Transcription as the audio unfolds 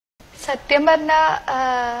സത്യം പറഞ്ഞ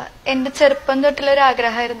എന്റെ ചെറുപ്പം തൊട്ടുള്ള ഒരു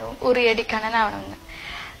ആഗ്രഹമായിരുന്നു ഉറിയടിക്കണ്ണനാവണമെന്ന്.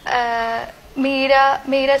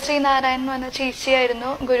 മീര ശ്രീനാരായണൻ എന്ന് പറഞ്ഞ ചേച്ചിയായിരുന്നു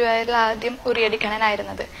ഗുരുവായൂരിൽ ആദ്യം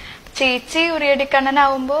ഉറിയടിക്കണ്ണനായിരുന്നത്. ചേച്ചി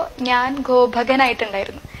ഉറിയടിക്കണ്ണനാവുമ്പോ ഞാൻ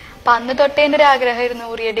ഗോഭകനായിട്ടുണ്ടായിരുന്നു. അപ്പൊ അന്ന് തൊട്ടേ എന്റെ ഒരു ആഗ്രഹമായിരുന്നു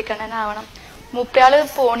ഉറിയടിക്കണ്ണനാവണം. മൂപ്പയാള്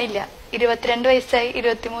പോണില്ല, 22 വയസ്സായി,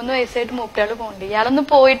 23 വയസ്സായിട്ട് മൂപ്പയാള് പോണില്ല. ഇയാളൊന്ന്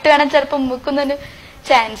പോയിട്ട് വേണം ചിലപ്പോ ഉമ്മക്കൊന്നൊരു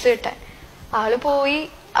ചാൻസ് കിട്ടാൻ. ആള് പോയി.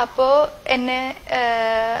 അപ്പോ എന്നെ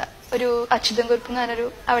ഒരു അച്യുതൻ കുറുപ്പ് എന്ന് പറഞ്ഞൊരു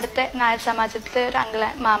അവിടുത്തെ നായർ സമാജത്തിലെ ഒരു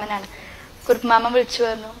മാമനാണ്, കുറുപ്പ് മാമൻ വിളിച്ചു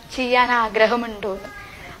പറഞ്ഞു ചെയ്യാൻ ആഗ്രഹമുണ്ടോന്ന്.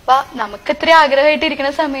 അപ്പൊ നമുക്ക് ഇത്ര ആഗ്രഹമായിട്ട്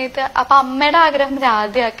ഇരിക്കുന്ന സമയത്ത് അപ്പൊ അമ്മയുടെ ആഗ്രഹം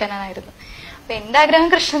രാധയാക്കാനായിരുന്നു. അപ്പൊ എന്റെ ആഗ്രഹം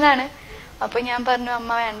കൃഷ്ണനാണ്. അപ്പൊ ഞാൻ പറഞ്ഞു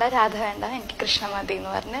അമ്മ വേണ്ട, രാധ വേണ്ട, എനിക്ക് കൃഷ്ണ മതി എന്ന്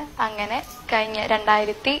പറഞ്ഞ് അങ്ങനെ കഴിഞ്ഞ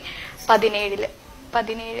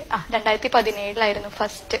 2017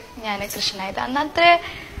 ഫസ്റ്റ് ഞാൻ കൃഷ്ണനായത്. അന്ന്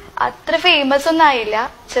അത്ര ഫേമസ് ഒന്നും ആയില്ല.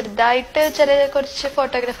 ചെറുതായിട്ട് കുറച്ച്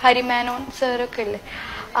ഫോട്ടോഗ്രാഫ് ഹരിമാനോൻ സാറൊക്കെ ഇല്ലേ,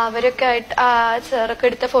 അവരൊക്കെ ആയിട്ട് സാറൊക്കെ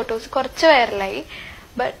എടുത്ത ഫോട്ടോസ് കുറച്ച് വൈറലായി.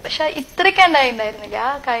 പക്ഷെ ഇത്രയൊക്കെ ഉണ്ടായിരുന്നില്ല.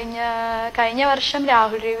 കഴിഞ്ഞ വർഷം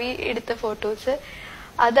രാഹുൽ രവി എടുത്ത ഫോട്ടോസ്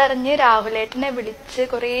അതറിഞ്ഞ് രാഹുലേട്ടനെ വിളിച്ച്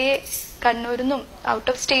കുറെ കണ്ണൂരിന്നും ഔട്ട്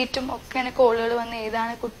ഓഫ് സ്റ്റേറ്റും ഒക്കെ അങ്ങനെ കോളുകൾ വന്ന്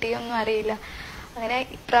ഏതാണ് കുട്ടിയൊന്നും അറിയില്ല. അങ്ങനെ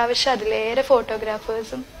ഇപ്രാവശ്യം അതിലേറെ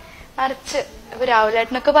ഫോട്ടോഗ്രാഫേഴ്സും നിറച്ച്. ഇപ്പൊ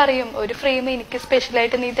രാഹുലേട്ടനൊക്കെ പറയും ഒരു ഫ്രെയിം എനിക്ക്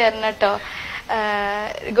സ്പെഷ്യലായിട്ട് നീ തരണം കേട്ടോ.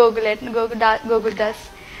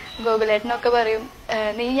 ഗോകുലേട്ടനൊക്കെ പറയും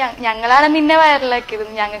നീ ഞങ്ങളാണ് നിന്നെ വൈറലാക്കിയത്,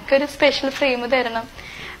 ഞങ്ങൾക്കൊരു സ്പെഷ്യൽ ഫ്രെയിം തരണം.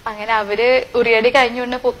 അങ്ങനെ അവര് ഉറിയടി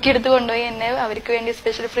കഴിഞ്ഞുകൊണ്ട് പൊക്കിയെടുത്ത് കൊണ്ടുപോയി എന്നെ അവർക്ക് വേണ്ടി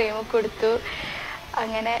സ്പെഷ്യൽ ഫ്രെയിം കൊടുത്തു.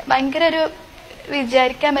 അങ്ങനെ ഭയങ്കര ഒരു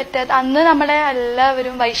വിചാരിക്കാൻ പറ്റാത്ത, അന്ന് നമ്മളെ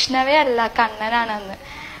എല്ലാവരും വൈഷ്ണവേ അല്ല കണ്ണനാണ് അന്ന്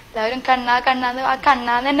എല്ലാവരും കണ്ണാന്ന് ആ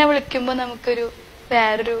കണ്ണാന്ന് തന്നെ വിളിക്കുമ്പോ നമുക്കൊരു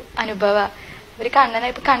വേറൊരു അനുഭവ. ഒരു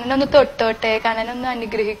കണ്ണനൊന്ന് തൊട്ടോട്ടെ, കണ്ണനൊന്ന്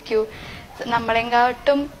അനുഗ്രഹിക്കൂ.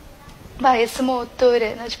 നമ്മളെങ്കാട്ടും വയസ്സ് മൂത്തവര്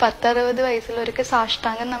എന്ന് വെച്ചാൽ 10-60 വയസ്സുള്ളവർക്ക്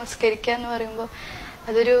സാഷ്ടാംഗം നമസ്കരിക്കുക എന്ന് പറയുമ്പോ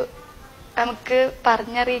അതൊരു നമുക്ക്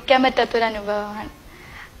പറഞ്ഞറിയിക്കാൻ പറ്റാത്തൊരു അനുഭവമാണ്.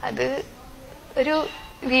 അത് ഒരു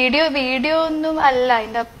വീഡിയോ ഒന്നും അല്ല,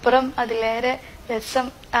 അതിന്റെ അപ്പുറം അതിലേറെ രസം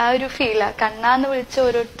ആ ഒരു ഫീലാ. കണ്ണാന്ന് വിളിച്ച്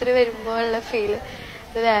ഓരോരുത്തർ വരുമ്പോ ഉള്ള ഫീല്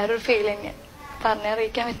അത് വേറൊരു ഫീൽ തന്നെ,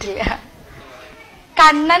 പറഞ്ഞറിയിക്കാൻ പറ്റില്ല.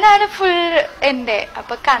 കണ്ണനാണ് ഫുൾ എന്റെ.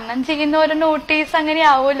 അപ്പൊ കണ്ണൻ ചെയ്യുന്ന ഒരു നോട്ടീസ് അങ്ങനെ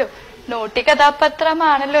ആവുമല്ലോ, നോട്ടി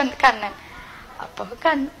കഥാപാത്രമാണല്ലോ കണ്ണൻ. അപ്പൊ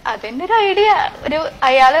അതെന്റെ ഒരു ഐഡിയ.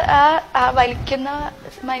 അയാള് ആ വലിക്കുന്ന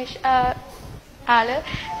ആള്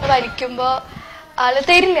വലിക്കുമ്പോ ആള്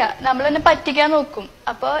തരില്ല, നമ്മൾ തന്നെ പറ്റിക്കാൻ നോക്കും.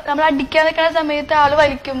 അപ്പൊ നമ്മൾ അടിക്കാൻ നിൽക്കുന്ന സമയത്ത് ആള്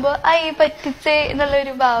വലിക്കുമ്പോ പറ്റിച്ചേ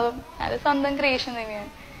എന്നുള്ളൊരു ഭാവം അത് സ്വന്തം ക്രിയേഷൻ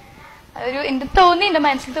തന്നെയാണ്. എന്റെ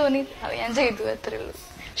മനസ്സിൽ തോന്നി, അത് ഞാൻ ചെയ്തു, അത്രേ ഉള്ളൂ.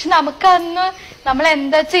 പക്ഷെ നമുക്കന്ന് നമ്മൾ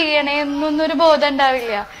എന്താ ചെയ്യണേന്നൊന്നൊരു ബോധം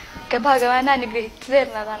ഉണ്ടാവില്ല. ഒക്കെ ഭഗവാൻ അനുഗ്രഹിച്ചു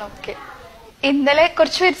തരുന്നതാണ്. ഒക്കെ ഇന്നലെ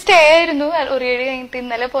കുറച്ചുപേര് സ്റ്റേ ആയിരുന്നു ഉറിയടി കഴിഞ്ഞിട്ട്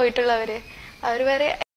ഇന്നലെ പോയിട്ടുള്ളവര്. അവര് വരെ